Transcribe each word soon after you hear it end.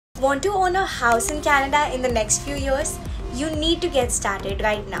Want to own a house in Canada in the next few years? You need to get started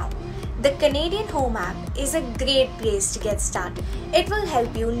right now. The Canadian Home app is a great place to get started. It will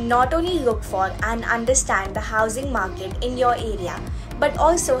help you not only look for and understand the housing market in your area, but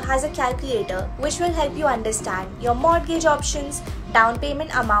also has a calculator which will help you understand your mortgage options, down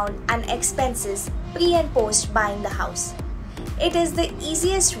payment amount, and expenses pre and post buying the house. It is the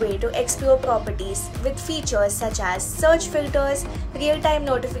easiest way to explore properties with features such as search filters, real-time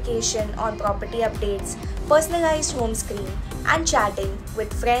notification on property updates, personalized home screen, and chatting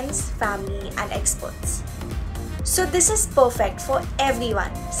with friends, family, and experts. So this is perfect for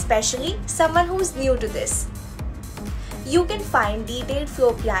everyone, especially someone who's new to this. You can find detailed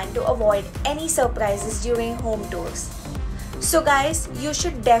floor plan to avoid any surprises during home tours. So guys, you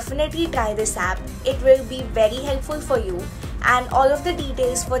should definitely try this app. It will be very helpful for you, and all of the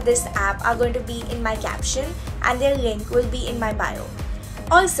details for this app are going to be in my caption and their link will be in my bio.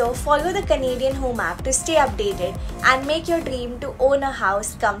 Also, follow the Canadian Home app to stay updated and make your dream to own a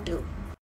house come true.